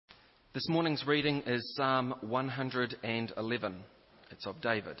This morning's reading is Psalm 111. It's of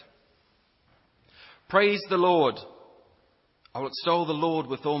David. Praise the Lord. I will extol the Lord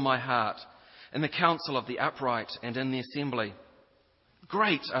with all my heart, in the council of the upright and in the assembly.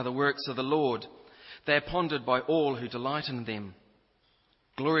 Great are the works of the Lord. They are pondered by all who delight in them.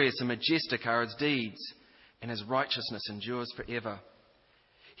 Glorious and majestic are his deeds, and his righteousness endures forever.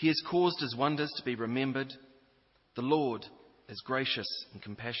 He has caused his wonders to be remembered. The Lord is gracious and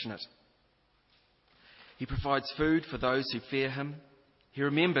compassionate. He provides food for those who fear him. He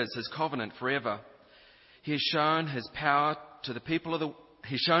remembers his covenant forever. He has shown his power to the people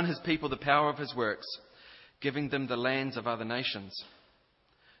He's shown his people the power of his works, giving them the lands of other nations.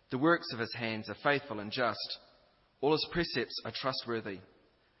 The works of his hands are faithful and just. All his precepts are trustworthy.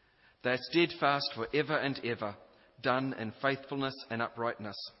 They are steadfast forever and ever, done in faithfulness and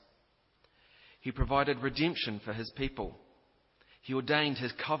uprightness. He provided redemption for his people. He ordained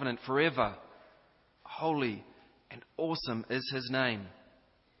his covenant forever. Holy and awesome is his name.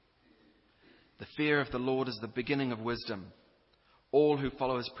 The fear of the Lord is the beginning of wisdom. All who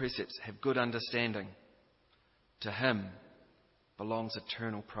follow his precepts have good understanding. To him belongs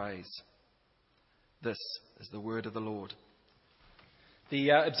eternal praise. This is the word of the Lord. The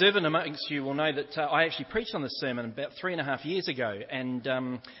observant amongst you will know that I actually preached on this sermon about 3.5 years ago, and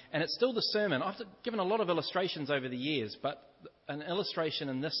it's still the sermon. I've given a lot of illustrations over the years, but an illustration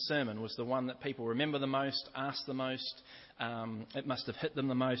in this sermon was the one that people remember the most, ask the most. It must have hit them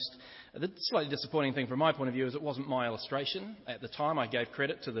the most. The slightly disappointing thing from my point of view is it wasn't my illustration. At the time, I gave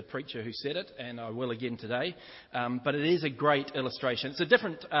credit to the preacher who said it, and I will again today. But it is a great illustration. It's a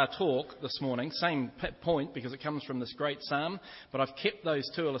different talk this morning, same point because it comes from this great psalm, but I've kept those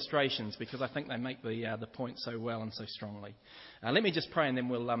two illustrations because I think they make the point so well and so strongly. Let me just pray, and then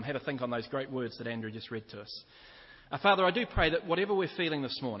we'll have a think on those great words that Andrew just read to us. Father, I do pray that whatever we're feeling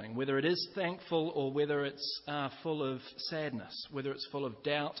this morning, whether it is thankful or whether it's full of sadness, whether it's full of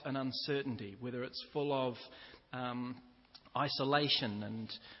doubt and uncertainty, whether it's full of isolation and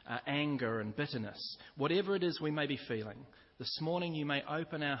anger and bitterness, whatever it is we may be feeling, this morning you may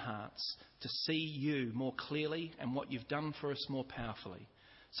open our hearts to see you more clearly and what you've done for us more powerfully.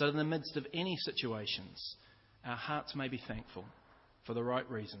 So in the midst of any situations, our hearts may be thankful for the right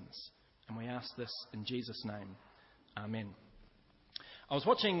reasons. And we ask this in Jesus' name. Amen. I was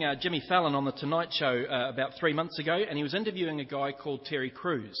watching Jimmy Fallon on The Tonight Show about 3 months ago, and he was interviewing a guy called Terry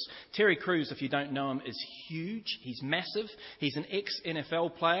Crews. Terry Crews, if you don't know him, is huge. He's massive. He's an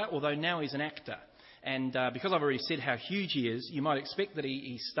ex-NFL player, although now he's an actor. And because I've already said how huge he is, you might expect that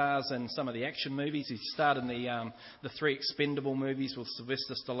he stars in some of the action movies. He starred in the 3 Expendable movies with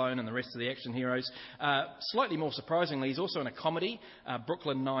Sylvester Stallone and the rest of the action heroes. Slightly more surprisingly, he's also in a comedy,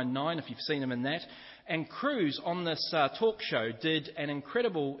 Brooklyn Nine-Nine, if you've seen him in that. And Crews, on this talk show, did an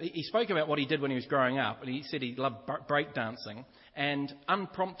incredible... He spoke about what he did when he was growing up, and he said he loved breakdancing. And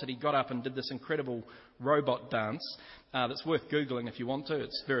unprompted, he got up and did this incredible robot dance that's worth Googling if you want to.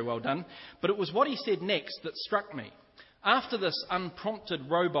 It's very well done. But it was what he said next that struck me. After this unprompted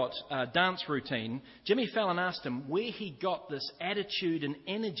robot dance routine, Jimmy Fallon asked him where he got this attitude and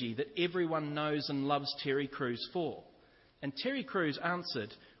energy that everyone knows and loves Terry Crews for. And Terry Crews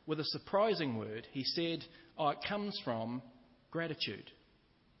answered with a surprising word. He said, it comes from gratitude.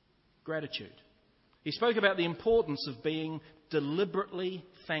 Gratitude. He spoke about the importance of being deliberately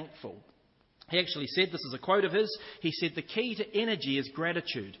thankful. He actually said, this is a quote of his, he said, the key to energy is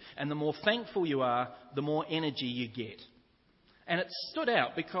gratitude, and the more thankful you are, the more energy you get. And it stood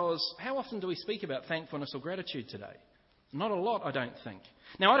out because how often do we speak about thankfulness or gratitude today? Not a lot, I don't think.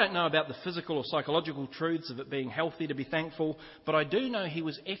 Now, I don't know about the physical or psychological truths of it being healthy to be thankful, but I do know he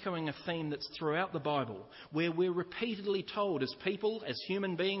was echoing a theme that's throughout the Bible, where we're repeatedly told as people, as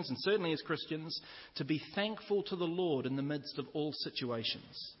human beings, and certainly as Christians, to be thankful to the Lord in the midst of all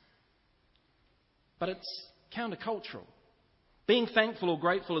situations. But it's countercultural. Being thankful or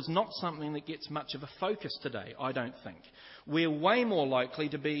grateful is not something that gets much of a focus today, I don't think. We're way more likely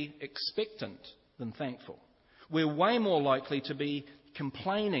to be expectant than thankful. We're way more likely to be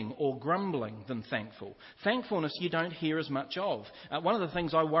complaining or grumbling than thankful. Thankfulness you don't hear as much of. One of the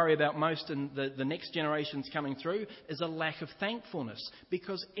things I worry about most in the next generations coming through is a lack of thankfulness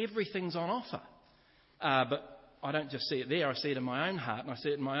because everything's on offer. But I don't just see it there, I see it in my own heart and I see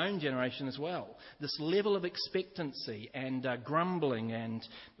it in my own generation as well. This level of expectancy and grumbling, and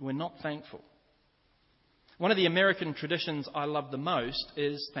we're not thankful. One of the American traditions I love the most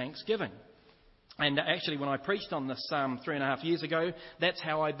is Thanksgiving. And actually, when I preached on this psalm 3.5 years ago, that's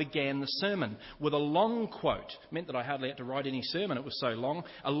how I began the sermon, with a long quote. It meant that I hardly had to write any sermon, it was so long.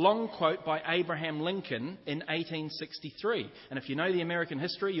 A long quote by Abraham Lincoln in 1863. And if you know the American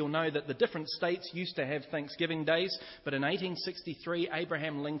history, you'll know that the different states used to have Thanksgiving days, but in 1863,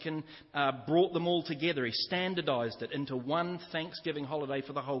 Abraham Lincoln brought them all together. He standardised it into one Thanksgiving holiday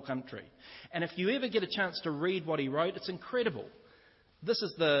for the whole country. And if you ever get a chance to read what he wrote, it's incredible. This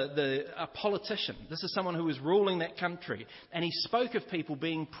is a politician. This is someone who was ruling that country. And he spoke of people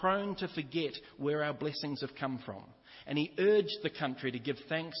being prone to forget where our blessings have come from. And he urged the country to give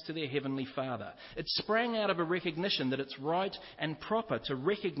thanks to their Heavenly Father. It sprang out of a recognition that it's right and proper to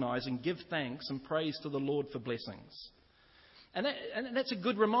recognise and give thanks and praise to the Lord for blessings. And that's a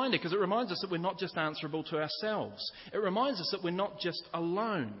good reminder, because it reminds us that we're not just answerable to ourselves. It reminds us that we're not just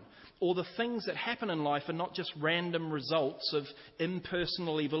alone, or the things that happen in life are not just random results of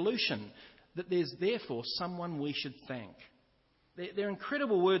impersonal evolution, that there's therefore someone we should thank. They're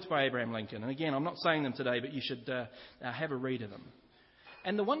incredible words by Abraham Lincoln. And again, I'm not saying them today, but you should have a read of them.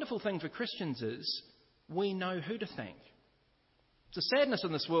 And the wonderful thing for Christians is we know who to thank. It's a sadness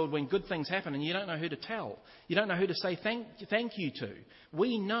in this world when good things happen and you don't know who to tell. You don't know who to say thank you to.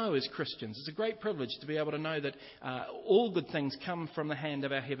 We know as Christians, it's a great privilege to be able to know that all good things come from the hand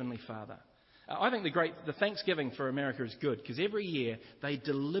of our Heavenly Father. I think the Thanksgiving for America is good, because every year they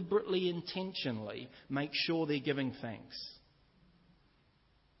deliberately, intentionally make sure they're giving thanks.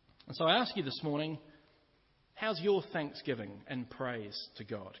 And so I ask you this morning, how's your thanksgiving and praise to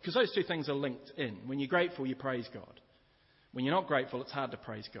God? Because those two things are linked in. When you're grateful, you praise God. When you're not grateful, it's hard to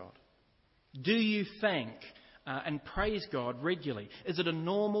praise God. Do you thank and praise God regularly? Is it a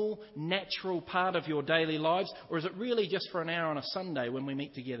normal, natural part of your daily lives, or is it really just for an hour on a Sunday when we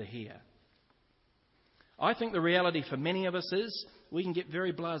meet together here? I think the reality for many of us is we can get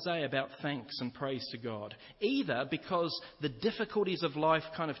very blasé about thanks and praise to God. Either because the difficulties of life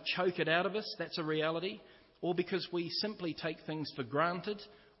kind of choke it out of us, that's a reality, or because we simply take things for granted,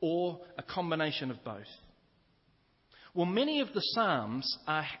 or a combination of both. Well, many of the Psalms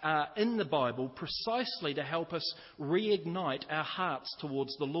are in the Bible precisely to help us reignite our hearts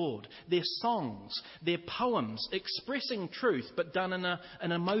towards the Lord. They're songs, they're poems expressing truth, but done in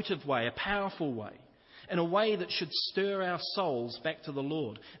an emotive way, a powerful way, in a way that should stir our souls back to the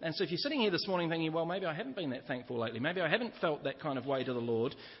Lord. And so if you're sitting here this morning thinking, well, maybe I haven't been that thankful lately, maybe I haven't felt that kind of way to the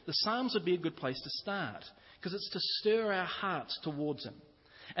Lord, the Psalms would be a good place to start, because it's to stir our hearts towards Him.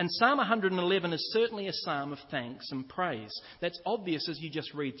 And Psalm 111 is certainly a psalm of thanks and praise. That's obvious as you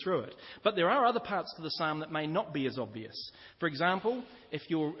just read through it. But there are other parts to the psalm that may not be as obvious. For example, if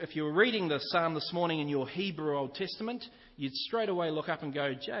you're reading the psalm this morning in your Hebrew Old Testament, you'd straight away look up and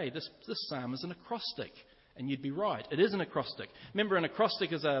go, Jay, this psalm is an acrostic. And you'd be right. It is an acrostic. Remember, an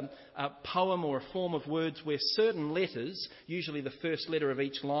acrostic is a poem or a form of words where certain letters, usually the first letter of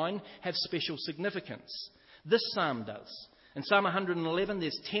each line, have special significance. This psalm does. In Psalm 111,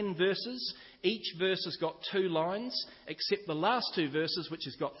 there's 10 verses. Each verse has got 2 lines, except the last 2 verses, which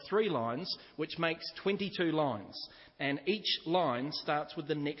has got 3 lines, which makes 22 lines. And each line starts with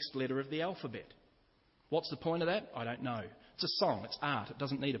the next letter of the alphabet. What's the point of that? I don't know. It's a song. It's art. It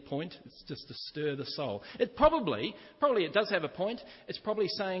doesn't need a point. It's just to stir the soul. It probably it does have a point. It's probably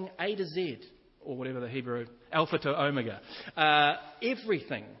saying A to Z, or whatever the Hebrew, Alpha to Omega.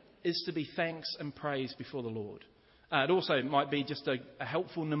 Everything is to be thanks and praise before the Lord. It also might be just a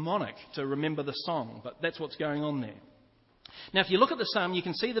helpful mnemonic to remember the song, but that's what's going on there. Now, if you look at the psalm, you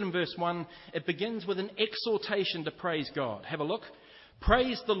can see that in verse 1, it begins with an exhortation to praise God. Have a look.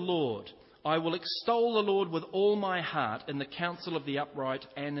 Praise the Lord. I will extol the Lord with all my heart in the council of the upright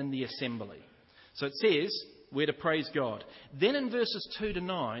and in the assembly. So it says we're to praise God. Then in verses 2 to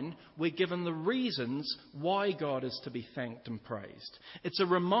 9, we're given the reasons why God is to be thanked and praised. It's a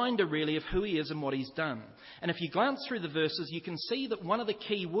reminder, really, of who He is and what He's done. And if you glance through the verses, you can see that one of the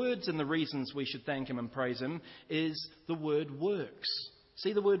key words in the reasons we should thank Him and praise Him is the word works.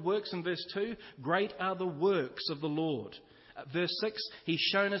 See the word works in verse 2? Great are the works of the Lord. Verse 6, He's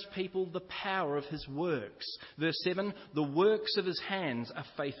shown His people the power of His works. Verse 7, the works of His hands are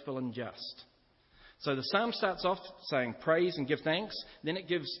faithful and just. So the psalm starts off saying praise and give thanks. Then it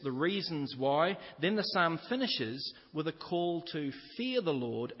gives the reasons why. Then the psalm finishes with a call to fear the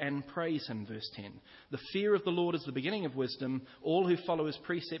Lord and praise Him, verse 10. The fear of the Lord is the beginning of wisdom. All who follow His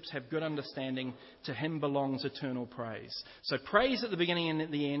precepts have good understanding. To Him belongs eternal praise. So praise at the beginning and at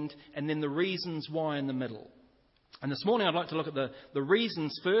the end, and then the reasons why in the middle. And this morning I'd like to look at the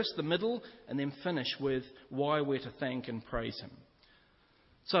reasons first, the middle, and then finish with why we're to thank and praise Him.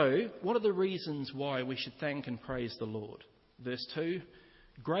 So, what are the reasons why we should thank and praise the Lord? Verse 2,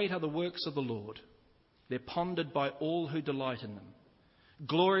 great are the works of the Lord. They're pondered by all who delight in them.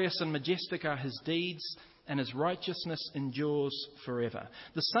 Glorious and majestic are his deeds, and his righteousness endures forever.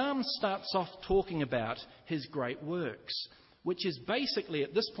 The psalm starts off talking about his great works, which is basically,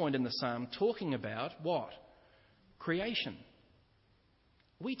 at this point in the psalm, talking about what? Creation.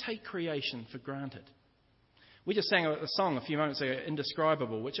 We take creation for granted. We just sang a song a few moments ago,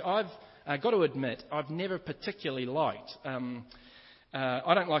 Indescribable, which I've got to admit I've never particularly liked.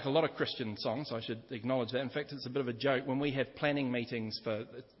 I don't like a lot of Christian songs, I should acknowledge that. In fact, it's a bit of a joke. When we have planning meetings,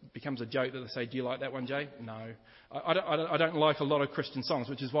 it becomes a joke that they say, "Do you like that one, Jay?" No. I don't like a lot of Christian songs,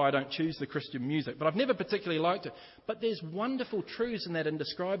 which is why I don't choose the Christian music. But I've never particularly liked it. But there's wonderful truths in that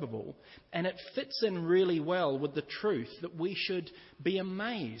Indescribable, and it fits in really well with the truth that we should be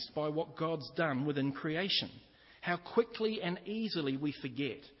amazed by what God's done within creation. How quickly and easily we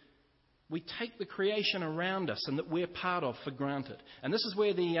forget. We take the creation around us and that we're part of for granted. And this is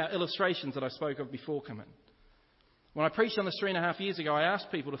where the illustrations that I spoke of before come in. When I preached on this 3.5 years ago, I asked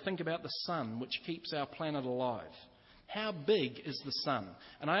people to think about the sun, which keeps our planet alive. How big is the sun?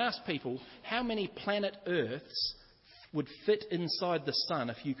 And I asked people, how many planet Earths would fit inside the sun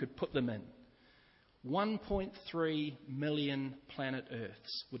if you could put them in? 1.3 million planet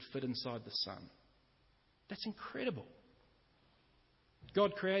Earths would fit inside the sun. That's incredible.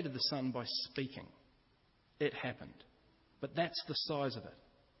 God created the sun by speaking. It happened. But that's the size of it.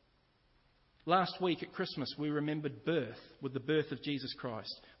 Last week at Christmas, we remembered birth with the birth of Jesus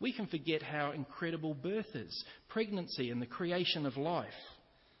Christ. We can forget how incredible birth is, pregnancy and the creation of life.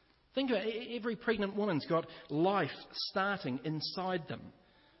 Think about it. Every pregnant woman's got life starting inside them,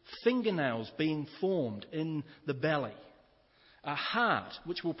 fingernails being formed in the belly. A heart,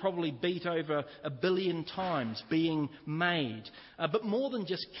 which will probably beat over 1 billion times, being made. But more than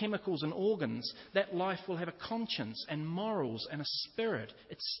just chemicals and organs, that life will have a conscience and morals and a spirit.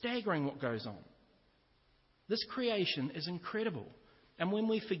 It's staggering what goes on. This creation is incredible. And when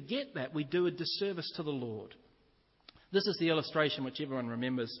we forget that, we do a disservice to the Lord. This is the illustration which everyone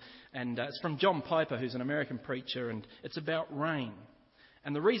remembers. And it's from John Piper, who's an American preacher, and it's about rain.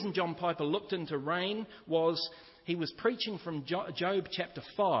 And the reason John Piper looked into rain was he was preaching from Job chapter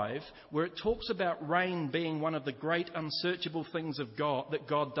 5, where it talks about rain being one of the great unsearchable things of God that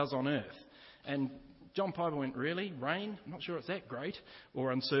God does on earth. And John Piper went, "Really? Rain? I'm not sure it's that great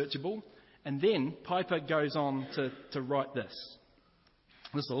or unsearchable." And then Piper goes on to write this.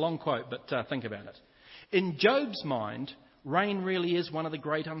 This is a long quote, but think about it. In Job's mind, rain really is one of the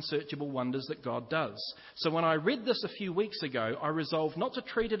great unsearchable wonders that God does. So when I read this a few weeks ago, I resolved not to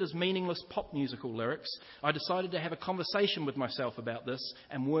treat it as meaningless pop musical lyrics. I decided to have a conversation with myself about this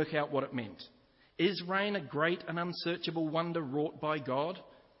and work out what it meant. Is rain a great and unsearchable wonder wrought by God?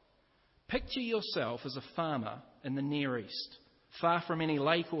 Picture yourself as a farmer in the Near East, far from any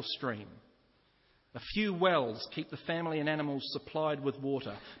lake or stream. A few wells keep the family and animals supplied with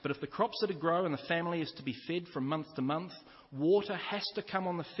water. But if the crops are to grow and the family is to be fed from month to month, water has to come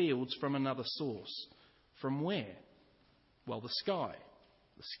on the fields from another source. From where? Well, the sky.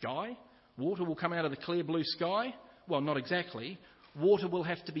 The sky? Water will come out of the clear blue sky? Well, not exactly. Water will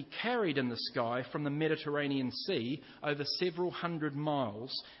have to be carried in the sky from the Mediterranean Sea over several hundred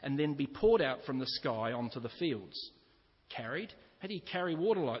miles and then be poured out from the sky onto the fields. Carried? How do you carry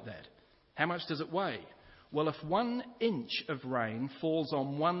water like that? How much does it weigh? Well, if 1 inch of rain falls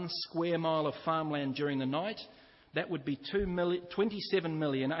on 1 square mile of farmland during the night, that would be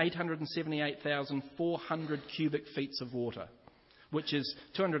 27,878,400 cubic feet of water, which is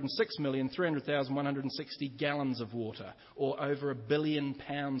 206,300,160 gallons of water, or over 1 billion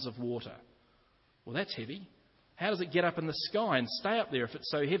pounds of water. Well, that's heavy. How does it get up in the sky and stay up there if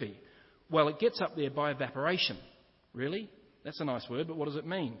it's so heavy? Well, it gets up there by evaporation. Really? That's a nice word, but what does it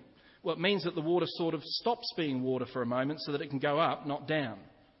mean? Well, it means that the water sort of stops being water for a moment so that it can go up, not down.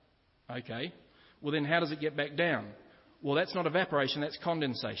 Okay. Well, then how does it get back down? Well, that's not evaporation, that's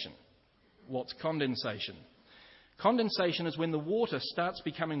condensation. What's condensation? Condensation is when the water starts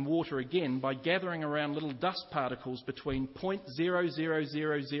becoming water again by gathering around little dust particles between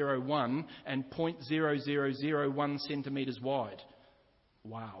 0.00001 and 0.0001 centimetres wide.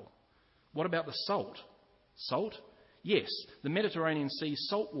 Wow. What about the salt? Salt? Yes, the Mediterranean Sea's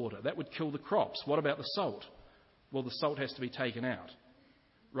salt water. That would kill the crops. What about the salt? Well, the salt has to be taken out.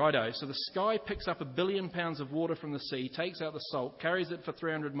 Righto, so the sky picks up 1 billion pounds of water from the sea, takes out the salt, carries it for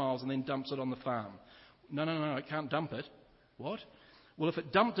 300 miles and then dumps it on the farm. No, it can't dump it. What? Well, if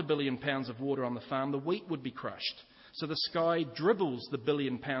it dumped 1 billion pounds of water on the farm, the wheat would be crushed. So the sky dribbles the 1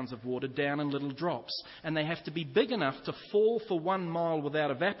 billion pounds of water down in little drops, and they have to be big enough to fall for 1 mile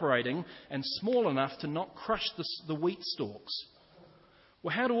without evaporating and small enough to not crush the wheat stalks.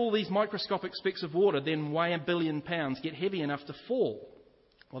 Well, how do all these microscopic specks of water then weigh 1 billion pounds, get heavy enough to fall?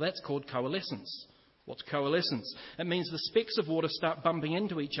 Well, that's called coalescence. What's coalescence? It means the specks of water start bumping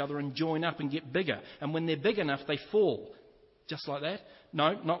into each other and join up and get bigger. And when they're big enough, they fall. Just like that?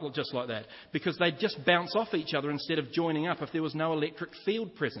 No, not just like that. Because they just bounce off each other instead of joining up if there was no electric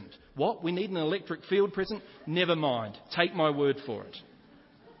field present. What? We need an electric field present? Never mind. Take my word for it.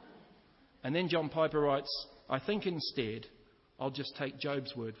 And then John Piper writes, I think instead I'll just take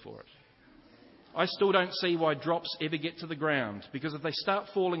Job's word for it. I still don't see why drops ever get to the ground, because if they start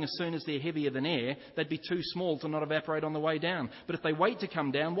falling as soon as they're heavier than air, they'd be too small to not evaporate on the way down. But if they wait to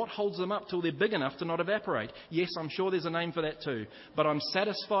come down, what holds them up till they're big enough to not evaporate? Yes, I'm sure there's a name for that too. But I'm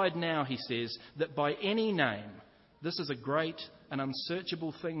satisfied now, he says, that by any name, this is a great and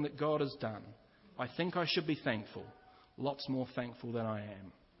unsearchable thing that God has done. I think I should be thankful, lots more thankful than I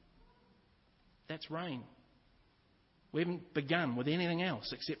am. That's rain. We haven't begun with anything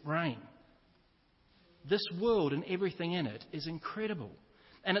else except rain. This world and everything in it is incredible.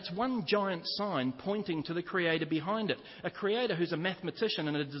 And it's one giant sign pointing to the Creator behind it. A Creator who's a mathematician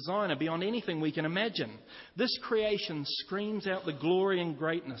and a designer beyond anything we can imagine. This creation screams out the glory and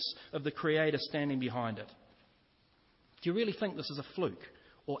greatness of the Creator standing behind it. Do you really think this is a fluke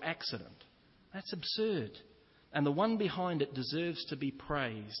or accident? That's absurd. And the one behind it deserves to be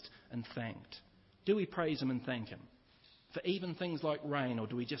praised and thanked. Do we praise Him and thank Him for even things like rain, or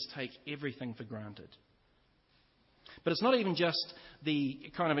do we just take everything for granted? But it's not even just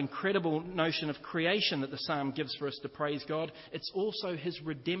the kind of incredible notion of creation that the psalm gives for us to praise God. It's also His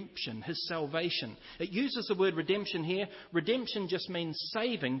redemption, His salvation. It uses the word redemption here. Redemption just means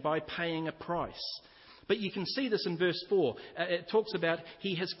saving by paying a price. But you can see this in verse 4. It talks about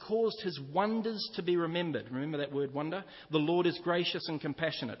He has caused His wonders to be remembered. Remember that word wonder? The Lord is gracious and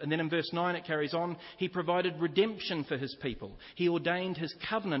compassionate. And then in verse 9 it carries on. He provided redemption for His people. He ordained His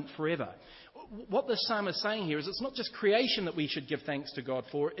covenant forever. What the psalm is saying here is it's not just creation that we should give thanks to God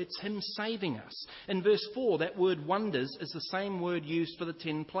for, it's Him saving us. In verse 4, that word wonders is the same word used for the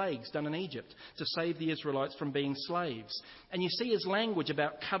 10 plagues done in Egypt to save the Israelites from being slaves. And you see His language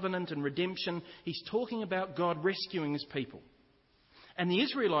about covenant and redemption. He's talking about God rescuing His people. And the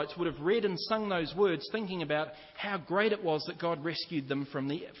Israelites would have read and sung those words thinking about how great it was that God rescued them from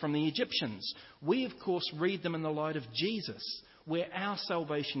the Egyptians. We, of course, read them in the light of Jesus, where our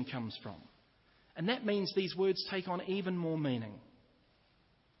salvation comes from. And that means these words take on even more meaning.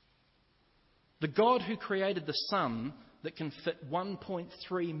 The God who created the sun that can fit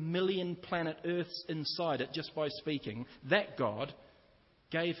 1.3 million planet Earths inside it just by speaking, that God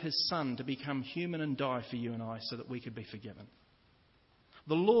gave His Son to become human and die for you and I so that we could be forgiven.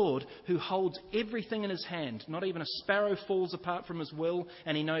 The Lord who holds everything in His hand, not even a sparrow falls apart from His will,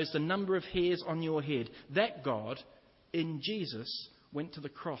 and He knows the number of hairs on your head, that God in Jesus went to the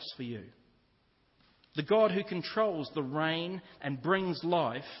cross for you. The God who controls the rain and brings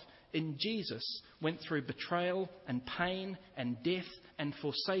life in Jesus went through betrayal and pain and death and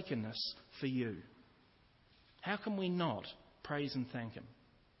forsakenness for you. How can we not praise and thank Him?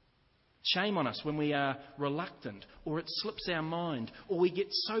 Shame on us when we are reluctant, or it slips our mind, or we get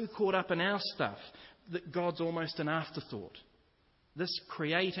so caught up in our stuff that God's almost an afterthought. This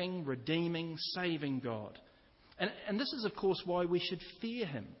creating, redeeming, saving God. And this is, of course, why we should fear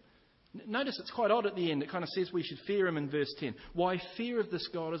Him. Notice it's quite odd at the end. It kind of says we should fear Him in verse 10. Why fear of this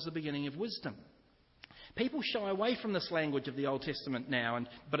God is the beginning of wisdom. People shy away from this language of the Old Testament now,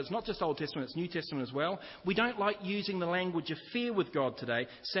 but it's not just Old Testament, it's New Testament as well. We don't like using the language of fear with God today.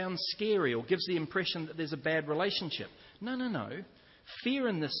 Sounds scary or gives the impression that there's a bad relationship. No. Fear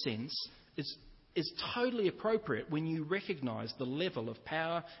in this sense is totally appropriate when you recognise the level of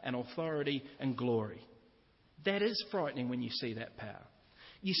power and authority and glory. That is frightening when you see that power.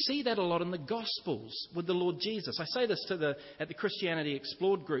 You see that a lot in the Gospels with the Lord Jesus. I say this at the Christianity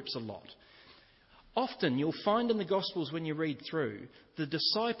Explored groups a lot. Often you'll find in the Gospels when you read through, the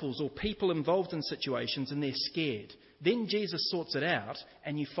disciples or people involved in situations and they're scared. Then Jesus sorts it out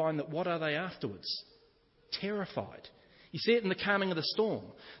and you find that what are they afterwards? Terrified. You see it in the calming of the storm.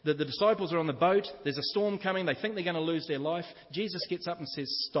 The disciples are on the boat, there's a storm coming, they think they're going to lose their life. Jesus gets up and says,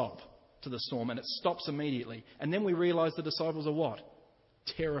 stop to the storm, and it stops immediately. And then we realise the disciples are what?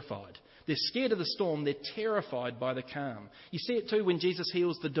 Terrified. They're scared of the storm. They're terrified by the calm. You see it too when Jesus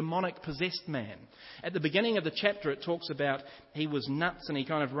heals the demonic possessed man. At the beginning of the chapter it talks about he was nuts and he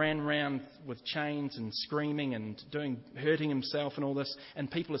kind of ran around with chains and screaming and hurting himself and all this,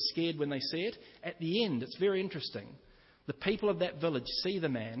 and people are scared when they see it. At the end, it's very interesting. The people of that village see the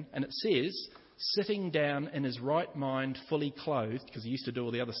man, and it says, sitting down in his right mind, fully clothed, because he used to do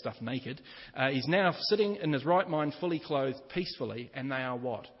all the other stuff naked. He's now sitting in his right mind, fully clothed, peacefully, and they are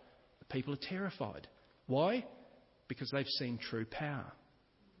what? The people are terrified. Why? Because they've seen true power.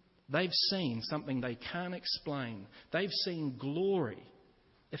 They've seen something they can't explain. They've seen glory.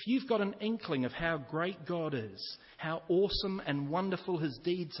 If you've got an inkling of how great God is, how awesome and wonderful his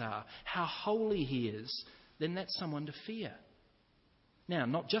deeds are, how holy he is, then that's someone to fear. Now,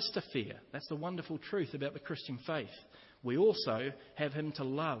 not just to fear. That's the wonderful truth about the Christian faith. We also have him to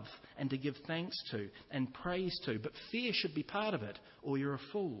love and to give thanks to and praise to. But fear should be part of it, or you're a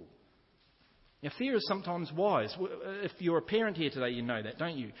fool. Now, fear is sometimes wise. If you're a parent here today, you know that,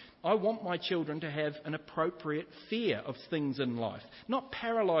 don't you? I want my children to have an appropriate fear of things in life. Not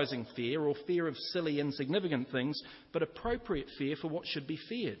paralysing fear or fear of silly, insignificant things, but appropriate fear for what should be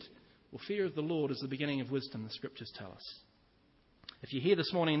feared. Well, fear of the Lord is the beginning of wisdom, the Scriptures tell us. If you're here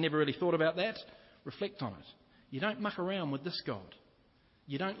this morning and never really thought about that, reflect on it. You don't muck around with this God.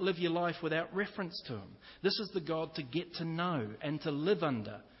 You don't live your life without reference to him. This is the God to get to know and to live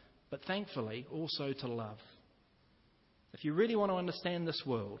under, but thankfully also to love. If you really want to understand this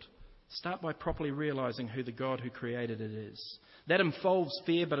world, start by properly realising who the God who created it is. That involves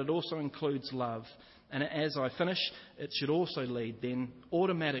fear, but it also includes love. And as I finish, it should also lead then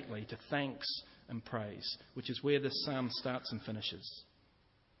automatically to thanks and praise, which is where this psalm starts and finishes.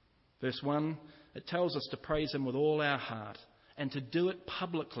 Verse 1, it tells us to praise him with all our heart and to do it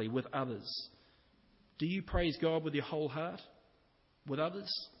publicly with others. Do you praise God with your whole heart? With others?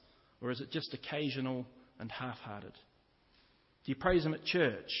 Or is it just occasional and half-hearted? Do you praise him at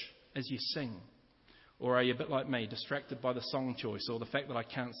church as you sing? Or are you a bit like me, distracted by the song choice or the fact that I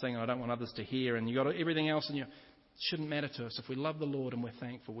can't sing and I don't want others to hear, and you've got everything else in you? It shouldn't matter to us. If we love the Lord and we're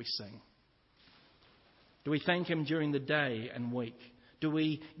thankful, we sing. Do we thank him during the day and week? Do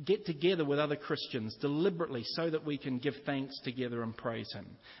we get together with other Christians deliberately so that we can give thanks together and praise him?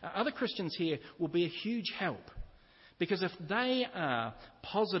 Other Christians here will be a huge help. Because if they are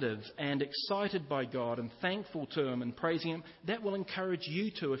positive and excited by God and thankful to him and praising him, that will encourage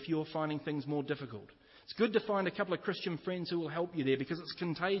you too if you're finding things more difficult. It's good to find a couple of Christian friends who will help you there because it's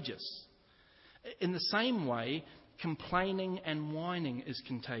contagious. In the same way, complaining and whining is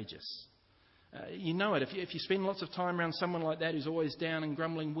contagious. You know it. If you spend lots of time around someone like that who's always down and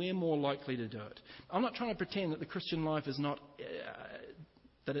grumbling, we're more likely to do it. I'm not trying to pretend that the Christian life is not,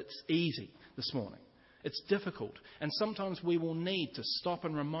 that it's easy this morning. It's difficult, and sometimes we will need to stop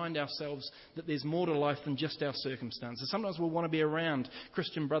and remind ourselves that there's more to life than just our circumstances. Sometimes we'll want to be around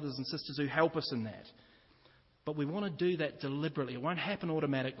Christian brothers and sisters who help us in that. But we want to do that deliberately. It won't happen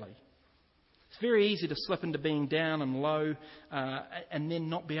automatically. It's very easy to slip into being down and low and then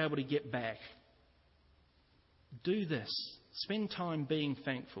not be able to get back. Do this. Spend time being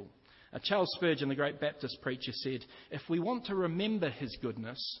thankful. Charles Spurgeon, the great Baptist preacher, said, if we want to remember his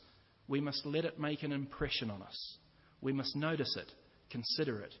goodness, we must let it make an impression on us. We must notice it,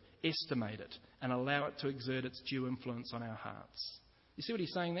 consider it, estimate it, and allow it to exert its due influence on our hearts. You see what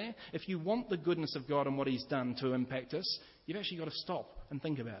he's saying there? If you want the goodness of God and what he's done to impact us, you've actually got to stop and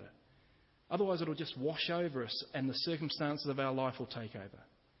think about it. Otherwise it'll just wash over us and the circumstances of our life will take over.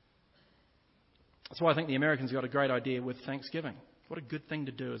 That's why I think the Americans got a great idea with Thanksgiving. What a good thing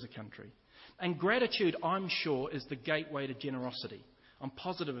to do as a country. And gratitude, I'm sure, is the gateway to generosity. I'm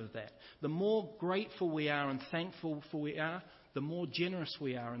positive of that. The more grateful we are and thankful we are, the more generous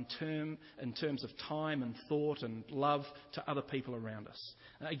we are in terms of time and thought and love to other people around us.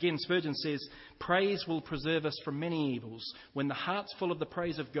 Again, Spurgeon says, praise will preserve us from many evils. When the heart's full of the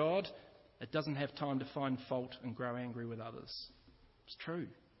praise of God, it doesn't have time to find fault and grow angry with others. It's true.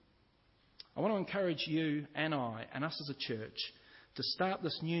 I want to encourage you and I and us as a church to start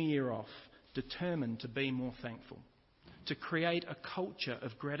this new year off determined to be more thankful, to create a culture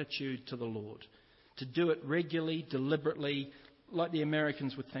of gratitude to the Lord, to do it regularly, deliberately, like the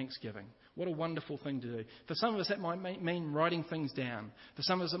Americans with Thanksgiving. What a wonderful thing to do. For some of us, that might mean writing things down. For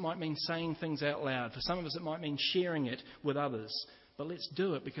some of us, it might mean saying things out loud. For some of us, it might mean sharing it with others. But let's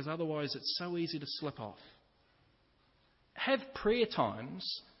do it, because otherwise it's so easy to slip off. Have prayer times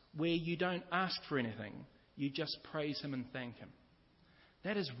where you don't ask for anything. You just praise him and thank him.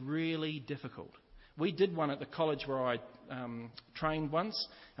 That is really difficult. We did one at the college where I trained once,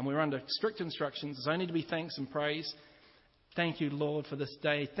 and we were under strict instructions. There's only to be thanks and praise. Thank you, Lord, for this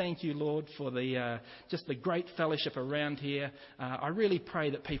day. Thank you, Lord, for just the great fellowship around here. I really pray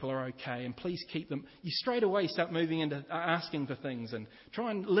that people are okay, and please keep them. You straight away start moving into asking for things, and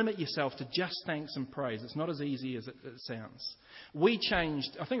try and limit yourself to just thanks and praise. It's not as easy as it sounds. We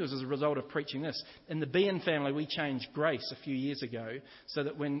changed, I think it was as a result of preaching this, in the Bean family we changed grace a few years ago, so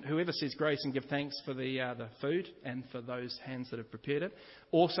that when whoever says grace and give thanks for the food and for those hands that have prepared it,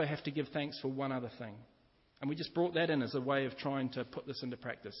 also have to give thanks for one other thing. And we just brought that in as a way of trying to put this into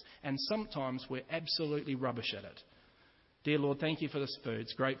practice. And sometimes we're absolutely rubbish at it. Dear Lord, thank you for this food.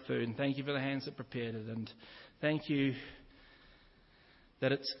 It's great food. And thank you for the hands that prepared it. And thank you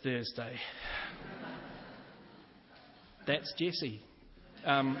that it's Thursday. That's Jesse.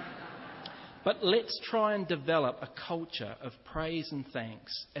 But let's try and develop a culture of praise and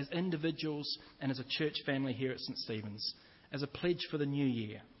thanks as individuals and as a church family here at St. Stephen's, as a pledge for the new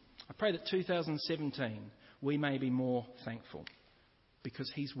year. I pray that 2017 we may be more thankful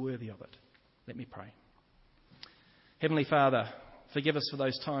because he's worthy of it. Let me pray. Heavenly Father, forgive us for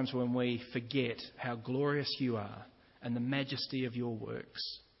those times when we forget how glorious you are and the majesty of your works.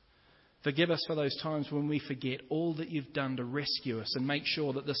 Forgive us for those times when we forget all that you've done to rescue us and make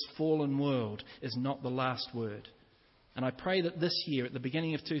sure that this fallen world is not the last word. And I pray that this year, at the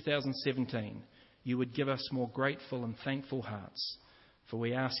beginning of 2017, you would give us more grateful and thankful hearts. For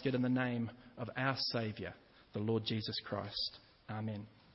we ask it in the name of our Saviour, the Lord Jesus Christ. Amen.